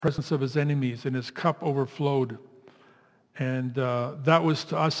presence of his enemies, and his cup overflowed. And that was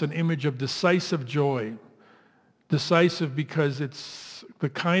to us an image of decisive joy. Decisive because it's the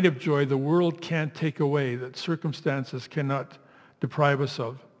kind of joy the world can't take away, that circumstances cannot deprive us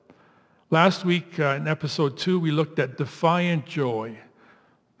of. Last week in episode 2, we looked at defiant joy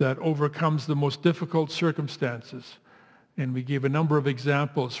that overcomes the most difficult circumstances. And we gave a number of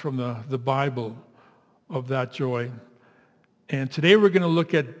examples from the Bible of that joy. And today we're going to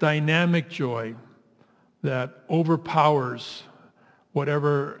look at dynamic joy that overpowers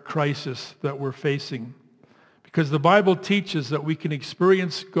whatever crisis that we're facing. Because the Bible teaches that we can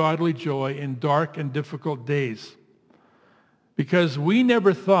experience godly joy in dark and difficult days. Because we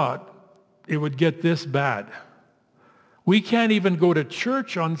never thought it would get this bad. We can't even go to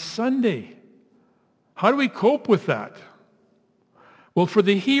church on Sunday. How do we cope with that? Well, for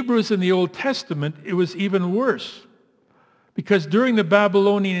the Hebrews in the Old Testament, it was even worse. Because during the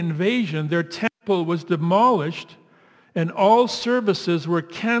Babylonian invasion, their temple was demolished and all services were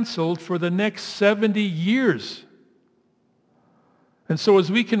canceled for the next 70 years. And so as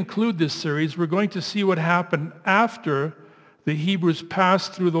we conclude this series, we're going to see what happened after the Hebrews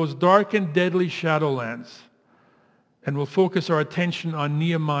passed through those dark and deadly shadowlands. And we'll focus our attention on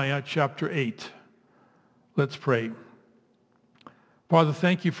Nehemiah chapter 8. Let's pray. Father,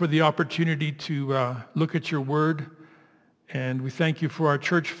 thank you for the opportunity to look at your word. And we thank you for our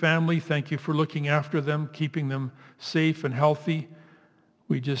church family. Thank you for looking after them, keeping them safe and healthy.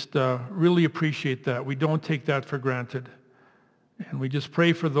 We just really appreciate that. We don't take that for granted. And we just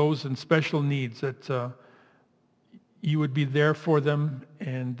pray for those in special needs that you would be there for them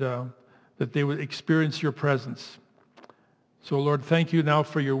and that they would experience your presence. So, Lord, thank you now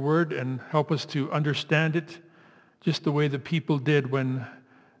for your word and help us to understand it just the way the people did when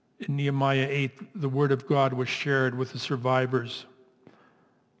in Nehemiah 8 the word of God was shared with the survivors.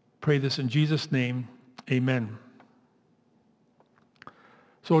 Pray this in Jesus' name. Amen.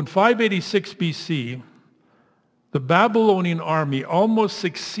 So in 586 BC, the Babylonian army almost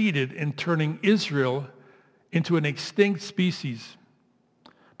succeeded in turning Israel into an extinct species.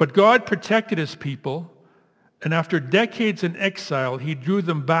 But God protected his people, and after decades in exile, he drew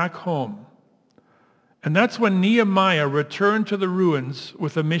them back home. And that's when Nehemiah returned to the ruins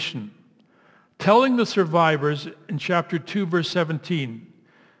with a mission, telling the survivors in chapter 2, verse 17,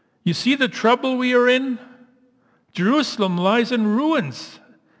 "You see the trouble we are in? Jerusalem lies in ruins,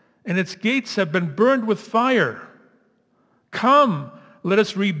 and its gates have been burned with fire. Come, let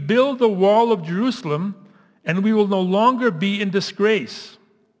us rebuild the wall of Jerusalem, and we will no longer be in disgrace."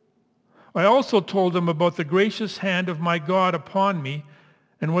 I also told them about the gracious hand of my God upon me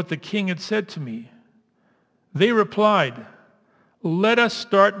and what the king had said to me. They replied, "Let us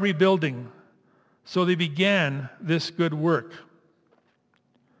start rebuilding." So they began this good work.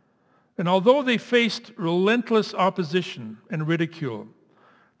 And although they faced relentless opposition and ridicule,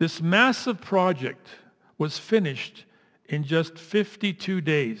 this massive project was finished in just 52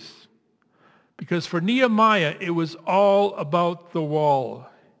 days. Because for Nehemiah, it was all about the wall.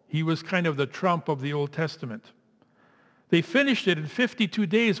 He was kind of the Trump of the Old Testament. They finished it in 52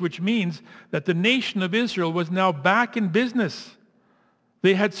 days, which means that the nation of Israel was now back in business.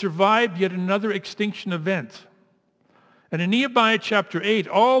 They had survived yet another extinction event. And in Nehemiah chapter 8,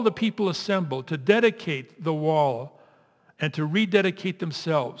 all the people assembled to dedicate the wall and to rededicate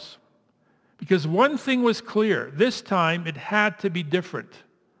themselves. Because one thing was clear, this time it had to be different.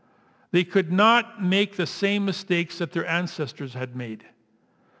 They could not make the same mistakes that their ancestors had made.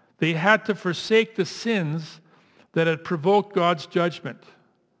 They had to forsake the sins that had provoked God's judgment.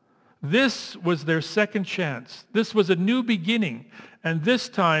 This was their second chance. This was a new beginning. And this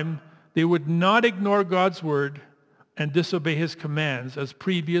time, they would not ignore God's word and disobey his commands as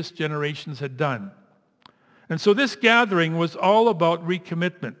previous generations had done. And so this gathering was all about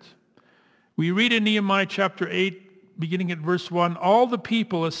recommitment. We read in Nehemiah chapter 8, beginning at verse 1, "All the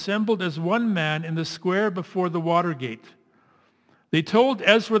people assembled as one man in the square before the water gate. They told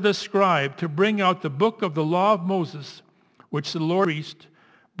Ezra the scribe to bring out the book of the law of Moses, which the Lord priest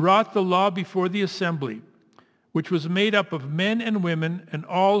brought the law before the assembly, which was made up of men and women and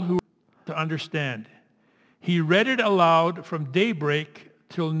all who were to understand. He read it aloud from daybreak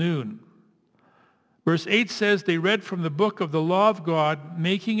till noon." Verse 8 says they read from the book of the law of God,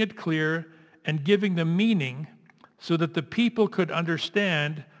 making it clear and giving the meaning so that the people could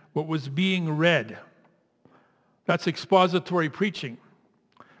understand what was being read. That's expository preaching.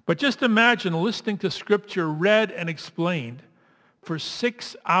 But just imagine listening to Scripture read and explained for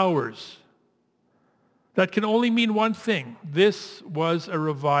 6 hours. That can only mean one thing. This was a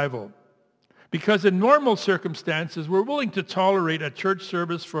revival. Because in normal circumstances, we're willing to tolerate a church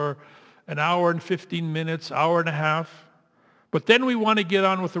service for an hour and 15 minutes, hour and a half, but then we want to get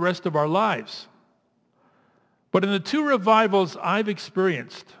on with the rest of our lives. But in the two revivals I've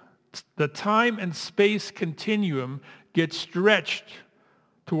experienced, the time and space continuum gets stretched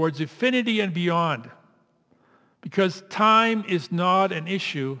towards infinity and beyond, because time is not an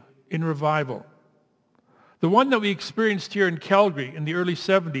issue in revival. The one that we experienced here in Calgary in the early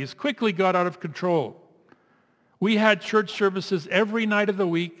 70s quickly got out of control. We had church services every night of the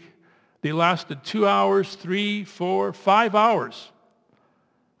week. They lasted 2 hours, 3, 4, 5 hours.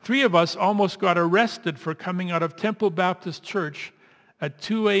 3 of us almost got arrested for coming out of Temple Baptist Church at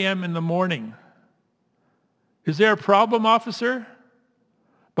 2 a.m. in the morning. Is there a problem, officer?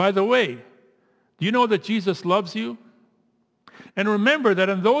 By the way, do you know that Jesus loves you? And remember that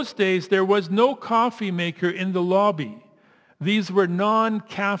in those days, there was no coffee maker in the lobby. These were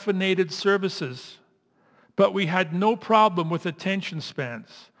non-caffeinated services. But we had no problem with attention spans.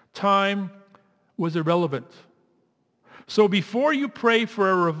 Time was irrelevant. So before you pray for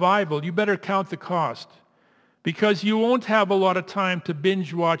a revival, you better count the cost, because you won't have a lot of time to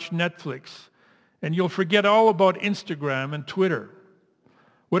binge watch Netflix, and you'll forget all about Instagram and Twitter.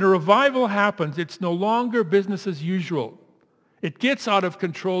 When a revival happens, it's no longer business as usual. It gets out of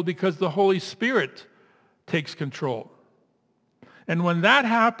control because the Holy Spirit takes control. And when that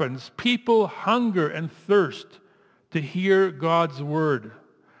happens, people hunger and thirst to hear God's word.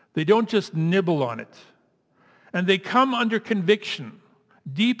 They don't just nibble on it. And they come under conviction,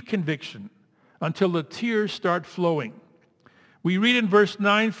 deep conviction, until the tears start flowing. We read in verse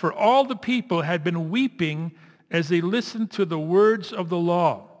 9, "For all the people had been weeping as they listened to the words of the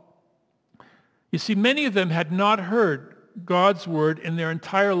law." You see, many of them had not heard God's word in their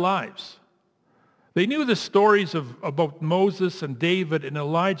entire lives. They knew the stories about Moses and David and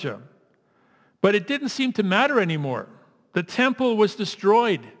Elijah, but it didn't seem to matter anymore. The temple was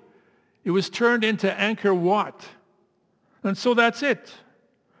destroyed. It was turned into Angkor Wat. And so that's it.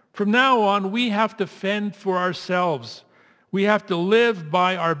 From now on, we have to fend for ourselves. We have to live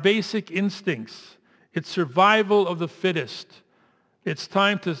by our basic instincts. It's survival of the fittest. It's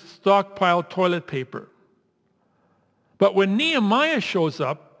time to stockpile toilet paper. But when Nehemiah shows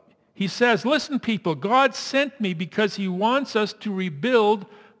up, he says, "Listen, people, God sent me because he wants us to rebuild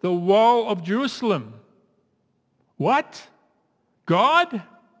the wall of Jerusalem." What? God?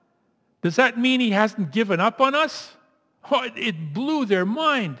 Does that mean he hasn't given up on us? Oh, it blew their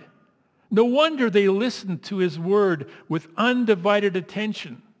mind. No wonder they listened to his word with undivided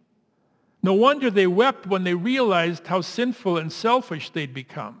attention. No wonder they wept when they realized how sinful and selfish they'd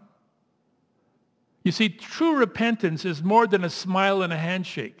become. You see, true repentance is more than a smile and a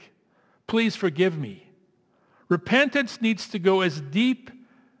handshake. Please forgive me. Repentance needs to go as deep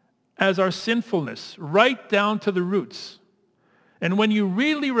as our sinfulness, right down to the roots. And when you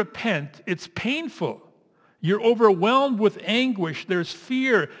really repent, it's painful. You're overwhelmed with anguish. There's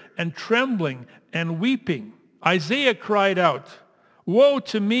fear and trembling and weeping. Isaiah cried out, "Woe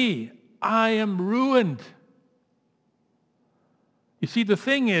to me, I am ruined." You see, the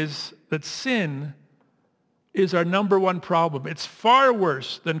thing is that sin is our number one problem. It's far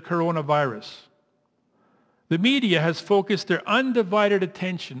worse than coronavirus. The media has focused their undivided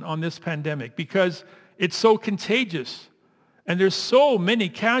attention on this pandemic because it's so contagious and there's so many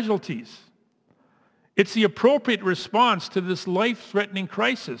casualties. It's the appropriate response to this life-threatening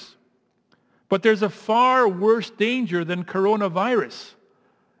crisis. But there's a far worse danger than coronavirus,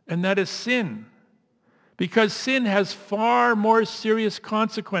 and that is sin. Because sin has far more serious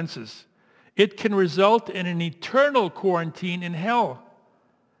consequences. It can result in an eternal quarantine in hell.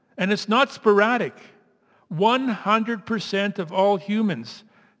 And it's not sporadic. 100% of all humans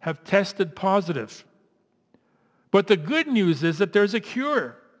have tested positive. But the good news is that there's a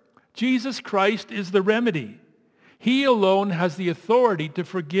cure. Jesus Christ is the remedy. He alone has the authority to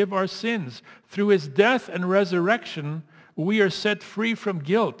forgive our sins. Through his death and resurrection, we are set free from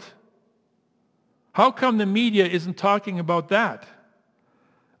guilt. How come the media isn't talking about that?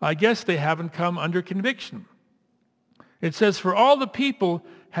 I guess they haven't come under conviction. It says, "For all the people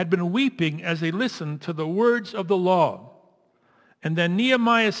had been weeping as they listened to the words of the law." And then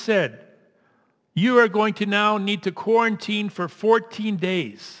Nehemiah said, "You are going to now need to quarantine for 14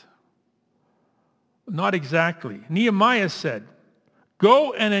 days. Not exactly. Nehemiah said,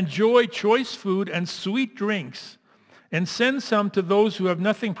 "Go and enjoy choice food and sweet drinks, and send some to those who have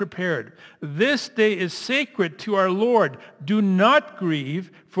nothing prepared. This day is sacred to our Lord. Do not grieve,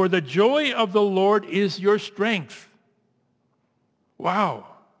 for the joy of the Lord is your strength." Wow.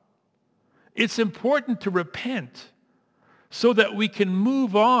 It's important to repent. so that we can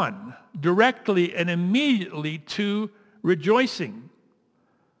move on directly and immediately to rejoicing.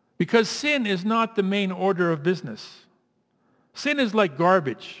 Because sin is not the main order of business. Sin is like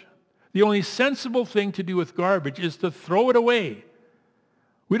garbage. The only sensible thing to do with garbage is to throw it away.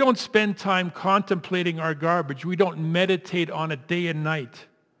 We don't spend time contemplating our garbage. We don't meditate on it day and night.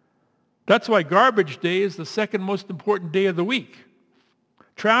 That's why garbage day is the second most important day of the week.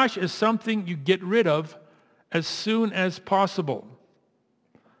 Trash is something you get rid of as soon as possible.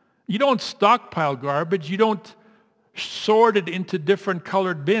 You don't stockpile garbage. You don't sort it into different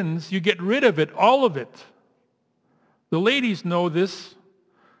colored bins. You get rid of it, all of it. The ladies know this.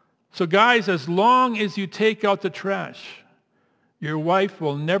 So guys, as long as you take out the trash, your wife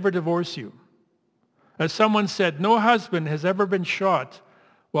will never divorce you. As someone said, no husband has ever been shot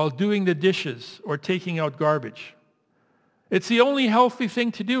while doing the dishes or taking out garbage. It's the only healthy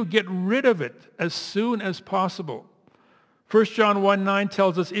thing to do. Get rid of it as soon as possible. 1 John 1:9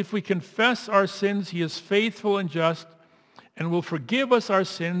 tells us, if we confess our sins, he is faithful and just and will forgive us our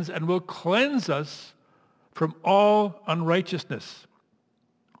sins and will cleanse us from all unrighteousness.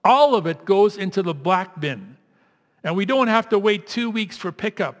 All of it goes into the black bin. And we don't have to wait 2 weeks for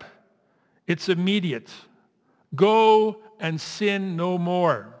pickup. It's immediate. Go and sin no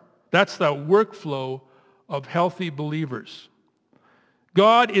more. That's the workflow of healthy believers.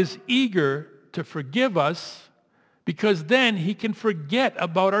 God is eager to forgive us because then he can forget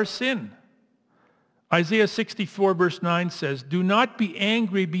about our sin. Isaiah 64 verse 9 says, do not be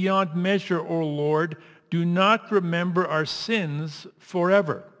angry beyond measure, O Lord. Do not remember our sins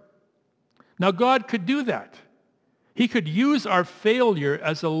forever. Now God could do that. He could use our failure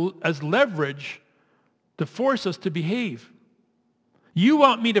as leverage to force us to behave. You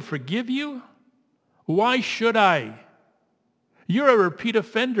want me to forgive you? Why should I? You're a repeat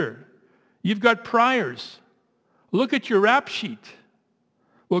offender. You've got priors. Look at your rap sheet.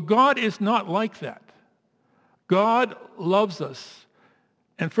 Well, God is not like that. God loves us.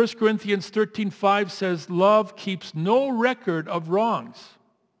 And 1 Corinthians 13:5 says, love keeps no record of wrongs.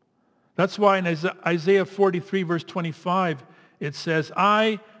 That's why in Isaiah 43 verse 25, it says,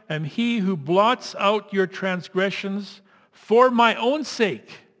 I am he who blots out your transgressions for my own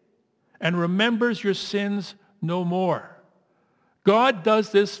sake and remembers your sins no more. God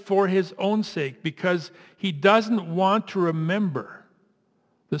does this for his own sake because he doesn't want to remember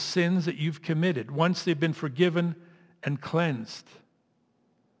the sins that you've committed once they've been forgiven and cleansed.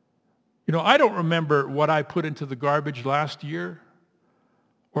 You know, I don't remember what I put into the garbage last year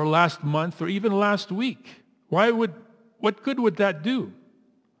or last month or even last week. What good would that do?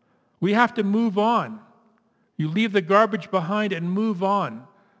 We have to move on. You leave the garbage behind and move on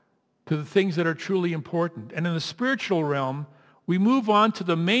to the things that are truly important. And in the spiritual realm, we move on to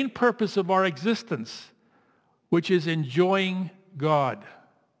the main purpose of our existence, which is enjoying God.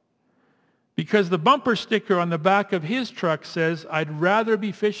 Because the bumper sticker on the back of his truck says, I'd rather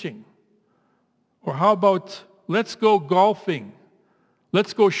be fishing. Or how about, let's go golfing.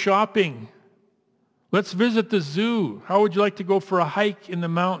 Let's go shopping. Let's visit the zoo. How would you like to go for a hike in the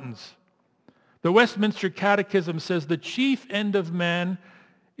mountains? The Westminster Catechism says the chief end of man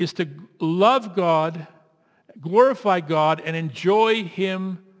is to love God, glorify God, and enjoy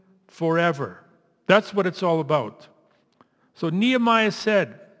him forever. That's what it's all about. So Nehemiah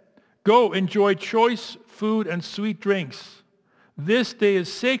said, go enjoy choice food and sweet drinks. This day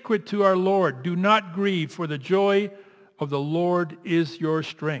is sacred to our Lord. Do not grieve, for the joy of the Lord is your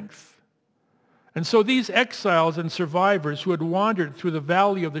strength. And so these exiles and survivors who had wandered through the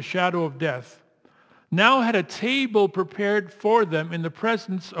valley of the shadow of death now had a table prepared for them in the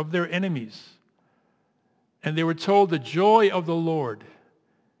presence of their enemies. And they were told the joy of the Lord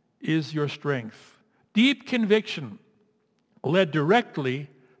is your strength. Deep conviction led directly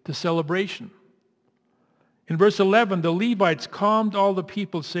to celebration. In verse 11, the Levites calmed all the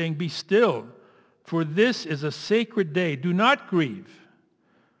people, saying, be still, for this is a sacred day. Do not grieve.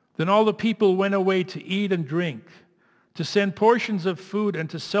 Then all the people went away to eat and drink, to send portions of food and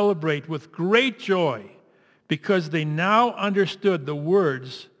to celebrate with great joy, because they now understood the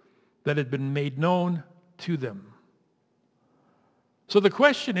words that had been made known to them. So the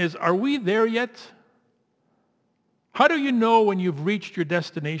question is, are we there yet? How do you know when you've reached your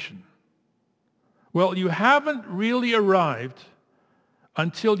destination? Well, you haven't really arrived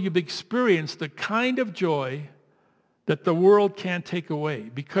until you've experienced the kind of joy that the world can't take away,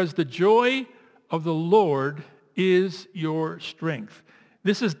 because the joy of the Lord is your strength.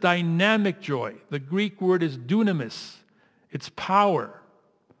 This is dynamic joy. The Greek word is dunamis. It's power.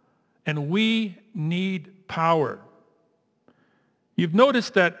 And we need power. You've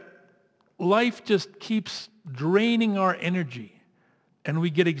noticed that life just keeps draining our energy and we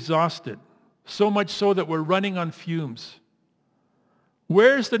get exhausted, so much so that we're running on fumes.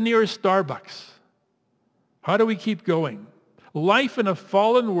 Where's the nearest Starbucks? How do we keep going? Life in a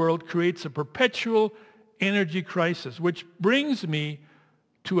fallen world creates a perpetual energy crisis, which brings me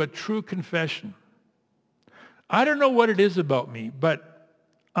to a true confession. I don't know what it is about me, but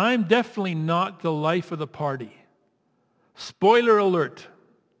I'm definitely not the life of the party. Spoiler alert.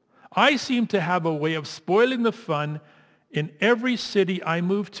 I seem to have a way of spoiling the fun in every city I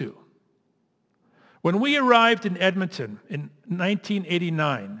move to. When we arrived in Edmonton in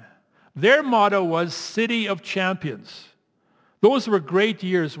 1989, their motto was City of Champions. Those were great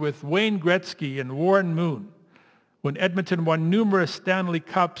years with Wayne Gretzky and Warren Moon, when Edmonton won numerous Stanley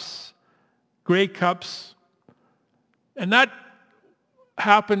Cups, Grey Cups, and that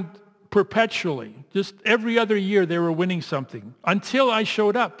happened perpetually. Just every other year they were winning something until I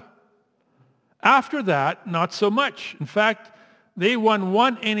showed up. After that, not so much. In fact, they won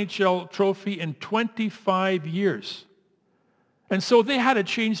one NHL trophy in 25 years. And so they had to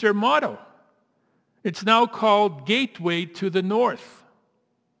change their motto. It's now called Gateway to the North.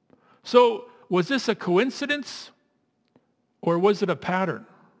 So was this a coincidence or was it a pattern?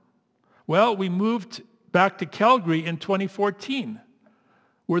 Well, we moved back to Calgary in 2014,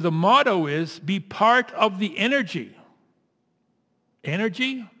 where the motto is, be part of the energy.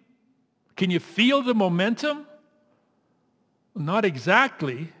 Energy? Can you feel the momentum? Not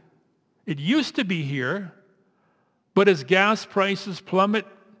exactly. It used to be here, but as gas prices plummet,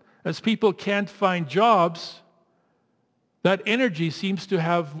 as people can't find jobs, that energy seems to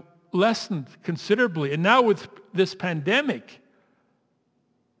have lessened considerably. And now with this pandemic,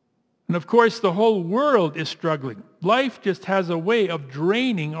 and of course the whole world is struggling. Life just has a way of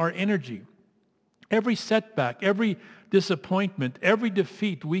draining our energy. Every setback, every disappointment, every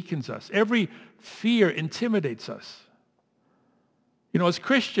defeat weakens us. Every fear intimidates us. You know, as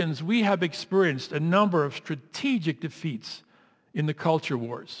Christians, we have experienced a number of strategic defeats in the culture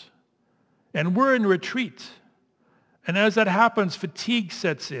wars. And we're in retreat. And as that happens, fatigue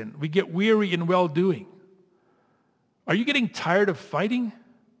sets in. We get weary in well-doing. Are you getting tired of fighting?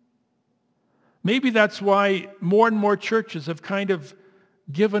 Maybe that's why more and more churches have kind of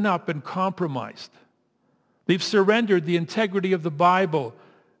given up and compromised. They've surrendered the integrity of the Bible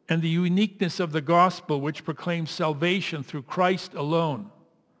and the uniqueness of the gospel, which proclaims salvation through Christ alone.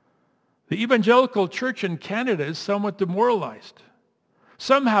 The evangelical church in Canada is somewhat demoralized.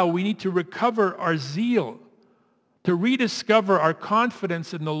 Somehow we need to recover our zeal, to rediscover our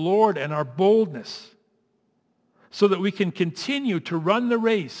confidence in the Lord and our boldness, so that we can continue to run the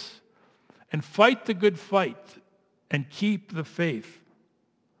race and fight the good fight and keep the faith.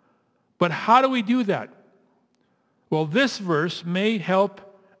 But how do we do that? Well, this verse may help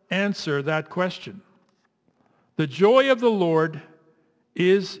answer that question. The joy of the Lord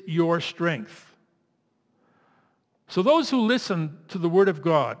is your strength. So those who listened to the word of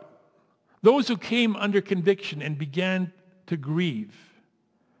God, those who came under conviction and began to grieve,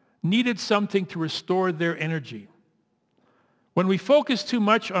 needed something to restore their energy. When we focus too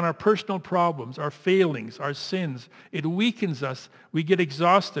much on our personal problems, our failings, our sins, it weakens us. We get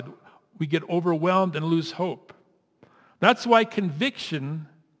exhausted. We get overwhelmed and lose hope. That's why conviction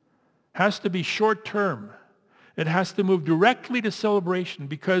has to be short-term. It has to move directly to celebration,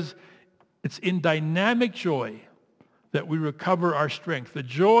 because it's in dynamic joy that we recover our strength. The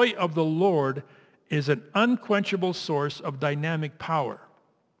joy of the Lord is an unquenchable source of dynamic power.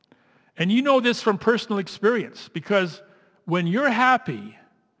 And you know this from personal experience, because when you're happy,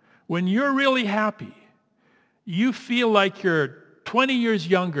 when you're really happy, you feel like you're 20 years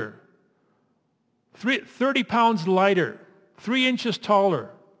younger, 30 pounds lighter, 3 inches taller.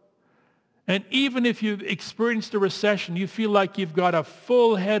 And even if you've experienced a recession, you feel like you've got a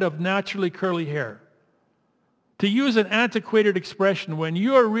full head of naturally curly hair. To use an antiquated expression, when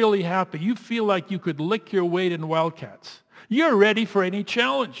you're really happy, you feel like you could lick your weight in Wildcats. You're ready for any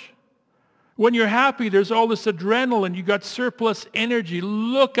challenge. When you're happy, there's all this adrenaline. You got surplus energy.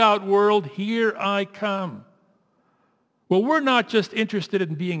 Look out, world, here I come. Well, we're not just interested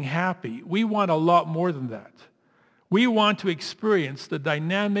in being happy. We want a lot more than that. We want to experience the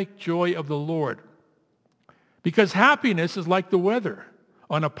dynamic joy of the Lord. Because happiness is like the weather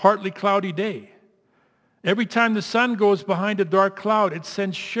on a partly cloudy day. Every time the sun goes behind a dark cloud, it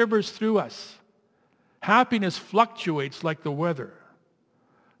sends shivers through us. Happiness fluctuates like the weather.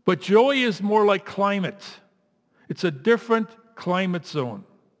 But joy is more like climate. It's a different climate zone.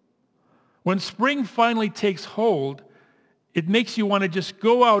 When spring finally takes hold, it makes you want to just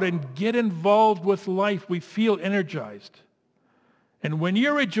go out and get involved with life. We feel energized. And when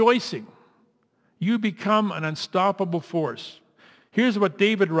you're rejoicing, you become an unstoppable force. Here's what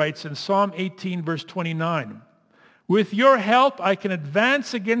David writes in Psalm 18, verse 29. With your help, I can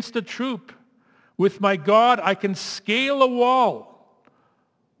advance against a troop. With my God, I can scale a wall.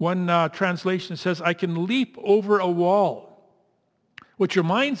 One translation says, I can leap over a wall, which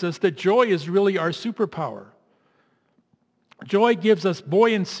reminds us that joy is really our superpower. Joy gives us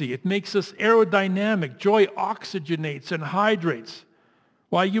buoyancy. It makes us aerodynamic. Joy oxygenates and hydrates.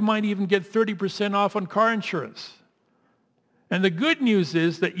 Why, you might even get 30% off on car insurance. And the good news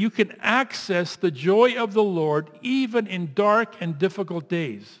is that you can access the joy of the Lord even in dark and difficult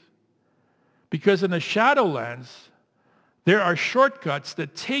days. Because in the Shadowlands, there are shortcuts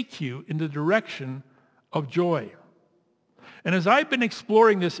that take you in the direction of joy. And as I've been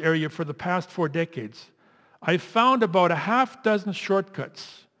exploring this area for the past 4 decades, I've found about a half dozen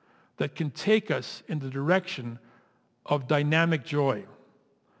shortcuts that can take us in the direction of dynamic joy.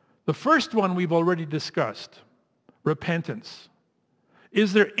 The first one we've already discussed, repentance.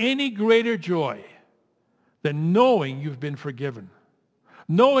 Is there any greater joy than knowing you've been forgiven?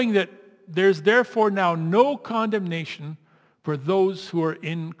 Knowing that there's therefore now no condemnation for those who are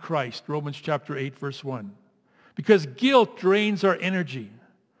in Christ, Romans chapter 8, verse 1. Because guilt drains our energy,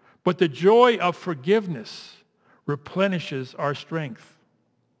 but the joy of forgiveness replenishes our strength.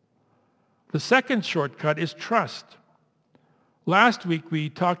 The second shortcut is trust. Last week we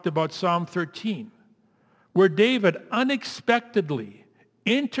talked about Psalm 13, where David unexpectedly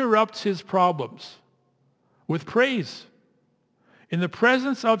interrupts his problems with praise. In the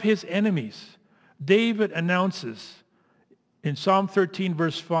presence of his enemies, David announces in Psalm 13,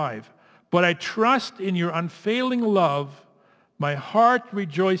 verse 5, but I trust in your unfailing love. My heart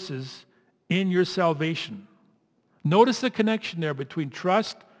rejoices in your salvation. Notice the connection there between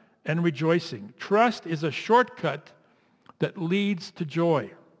trust and rejoicing. Trust is a shortcut that leads to joy.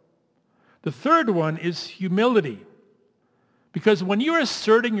 The third one is humility. Because when you're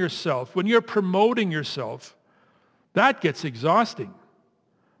asserting yourself, when you're promoting yourself, that gets exhausting.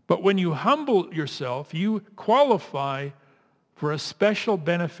 But when you humble yourself, you qualify for a special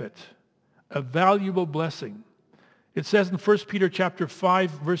benefit, a valuable blessing. It says in 1 Peter chapter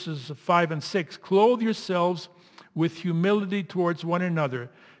 5, verses 5 and 6, clothe yourselves with humility towards one another,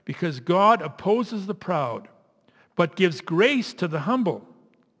 because God opposes the proud, but gives grace to the humble.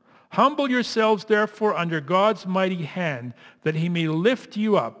 Humble yourselves, therefore, under God's mighty hand, that he may lift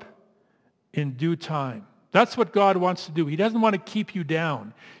you up in due time. That's what God wants to do. He doesn't want to keep you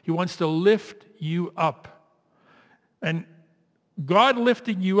down. He wants to lift you up. And God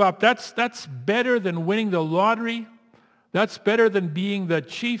lifting you up, that's better than winning the lottery. That's better than being the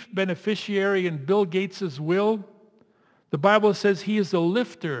chief beneficiary in Bill Gates' will. The Bible says he is the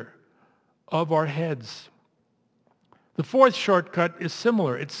lifter of our heads. The fourth shortcut is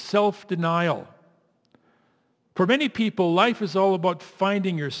similar. It's self-denial. For many people, life is all about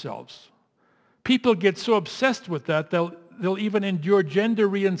finding yourselves. People get so obsessed with that, they'll even endure gender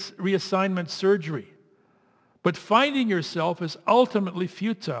reassignment surgery. But finding yourself is ultimately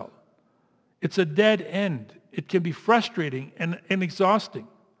futile. It's a dead end. It can be frustrating and exhausting.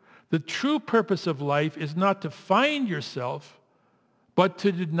 The true purpose of life is not to find yourself, but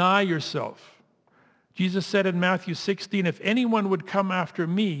to deny yourself. Jesus said in Matthew 16, if anyone would come after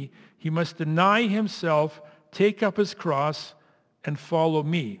me, he must deny himself, take up his cross, and follow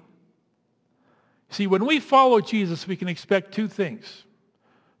me. See, when we follow Jesus, we can expect 2 things.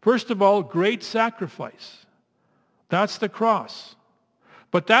 First of all, great sacrifice. That's the cross.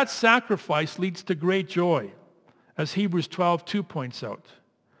 But that sacrifice leads to great joy, as Hebrews 12:2 points out,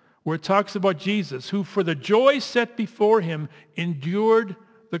 where it talks about Jesus, who for the joy set before him endured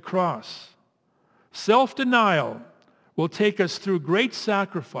the cross. Self-denial will take us through great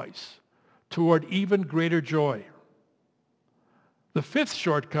sacrifice toward even greater joy. The fifth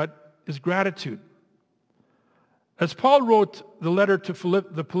shortcut is gratitude. As Paul wrote the letter to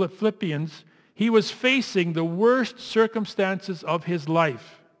the Philippians, he was facing the worst circumstances of his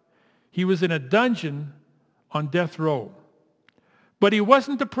life. He was in a dungeon on death row. But he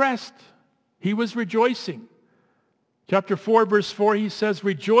wasn't depressed. He was rejoicing. Chapter 4, verse 4, he says,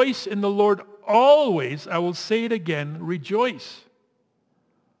 rejoice in the Lord always. I will say it again, rejoice.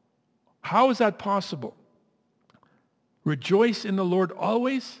 How is that possible? Rejoice in the Lord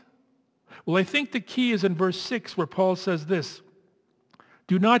always? Well, I think the key is in verse 6 where Paul says this,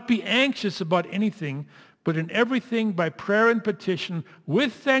 do not be anxious about anything, but in everything by prayer and petition,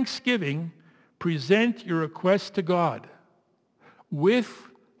 with thanksgiving, present your requests to God. With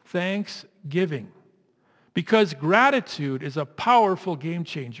thanksgiving. Because gratitude is a powerful game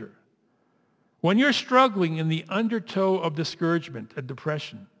changer. When you're struggling in the undertow of discouragement and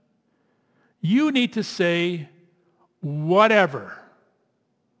depression, You need to say, whatever.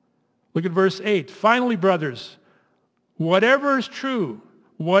 Look at verse 8. Finally, brothers, whatever is true,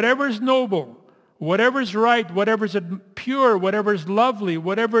 whatever is noble, whatever is right, whatever is pure, whatever is lovely,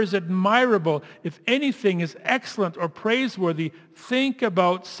 whatever is admirable, if anything is excellent or praiseworthy, think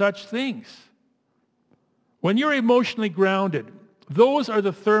about such things. When you're emotionally grounded, those are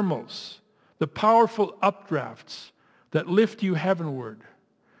the thermals, the powerful updrafts that lift you heavenward.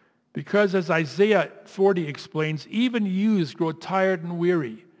 Because as Isaiah 40 explains, even youths grow tired and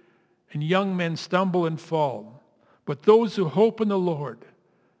weary, and young men stumble and fall. But those who hope in the Lord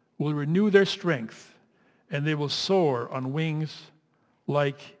will renew their strength, and they will soar on wings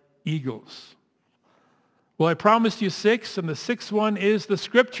like eagles. Well, I promised you 6, and the 6th one is the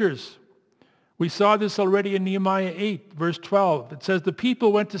Scriptures. We saw this already in Nehemiah 8, verse 12. It says, the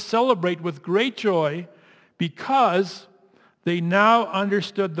people went to celebrate with great joy because they now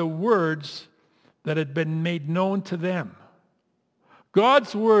understood the words that had been made known to them.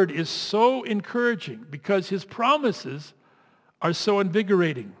 God's word is so encouraging because his promises are so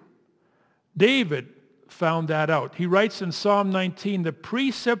invigorating. David found that out. He writes in Psalm 19, the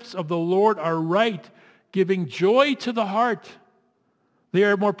precepts of the Lord are right, giving joy to the heart. They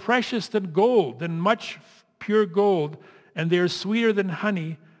are more precious than gold, than much pure gold, and they are sweeter than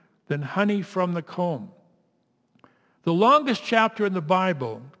honey from the comb. The longest chapter in the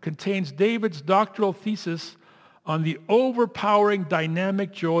Bible contains David's doctoral thesis on the overpowering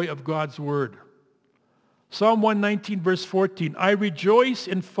dynamic joy of God's word. Psalm 119, verse 14, I rejoice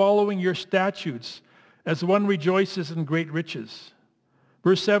in following your statutes as one rejoices in great riches.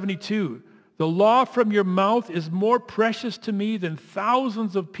 Verse 72, the law from your mouth is more precious to me than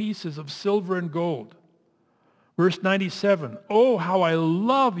thousands of pieces of silver and gold. Verse 97, oh, how I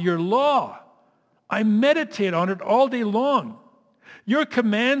love your law. I meditate on it all day long. Your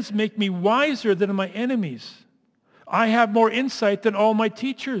commands make me wiser than my enemies. I have more insight than all my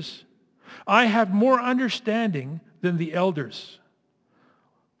teachers. I have more understanding than the elders.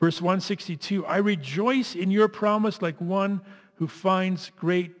 Verse 162, I rejoice in your promise like one who finds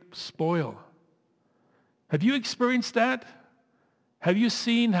great spoil. Have you experienced that? Have you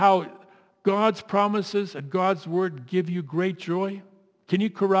seen how God's promises and God's word give you great joy? Can you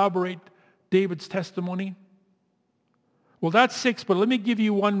corroborate David's testimony? Well, that's 6, but let me give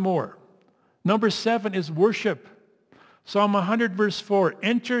you one more. Number 7 is worship. Psalm 100, verse 4,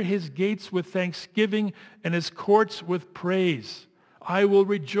 enter his gates with thanksgiving and his courts with praise. I will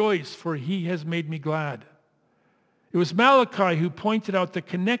rejoice, for he has made me glad. It was Malachi who pointed out the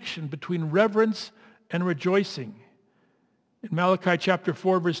connection between reverence and rejoicing. In Malachi chapter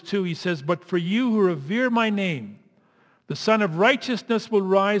 4, verse 2, he says, but for you who revere my name, the Son of Righteousness will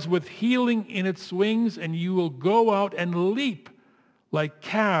rise with healing in its wings, and you will go out and leap like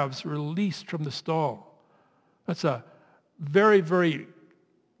calves released from the stall. That's a very, very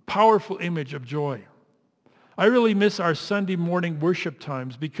powerful image of joy. I really miss our Sunday morning worship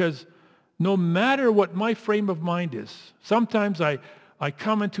times because no matter what my frame of mind is, sometimes I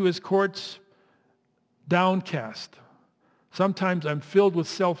come into his courts downcast. Sometimes I'm filled with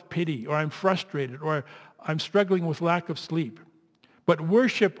self-pity, or I'm frustrated, or I'm struggling with lack of sleep. But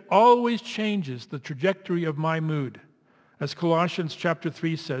worship always changes the trajectory of my mood. As Colossians chapter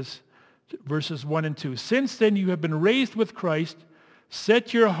 3 says, verses 1 and 2, since then you have been raised with Christ,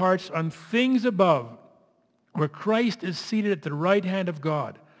 set your hearts on things above, where Christ is seated at the right hand of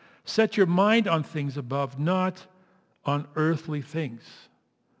God. Set your mind on things above, not on earthly things.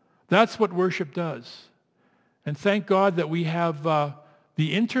 That's what worship does. And thank God that we have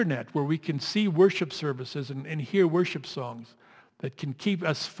the internet where we can see worship services and hear worship songs that can keep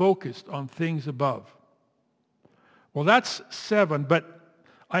us focused on things above. Well, that's 7, but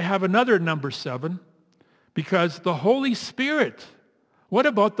I have another number 7 because the Holy Spirit. What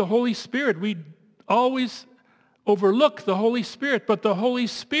about the Holy Spirit? We always overlook the Holy Spirit, but the Holy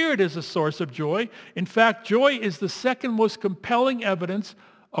Spirit is a source of joy. In fact, joy is the second most compelling evidence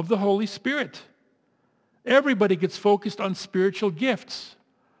of the Holy Spirit. Everybody gets focused on spiritual gifts,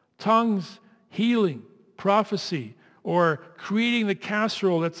 tongues, healing, prophecy, or creating the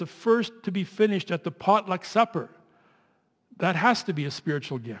casserole that's the first to be finished at the potluck supper. That has to be a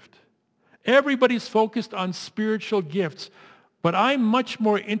spiritual gift. Everybody's focused on spiritual gifts, but I'm much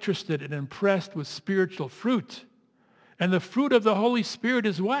more interested and impressed with spiritual fruit. And the fruit of the Holy Spirit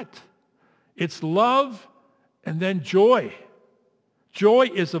is what? It's love and then joy. Joy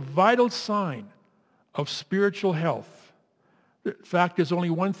is a vital sign of spiritual health. In fact, there's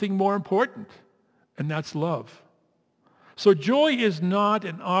only one thing more important, and that's love. So joy is not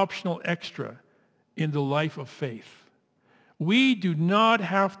an optional extra in the life of faith. We do not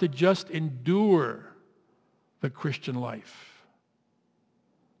have to just endure the Christian life.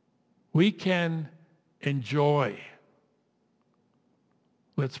 We can enjoy.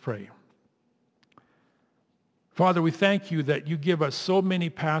 Let's pray. Father, we thank you that you give us so many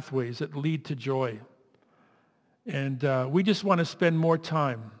pathways that lead to joy. And we just want to spend more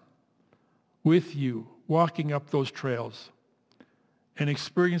time with you, walking up those trails and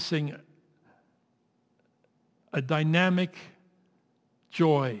experiencing a dynamic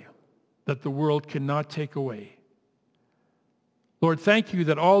joy that the world cannot take away. Lord, thank you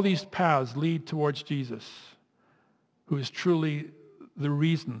that all these paths lead towards Jesus, who is truly the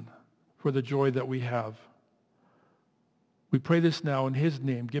reason for the joy that we have. We pray this now in his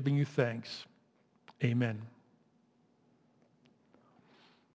name, giving you thanks. Amen.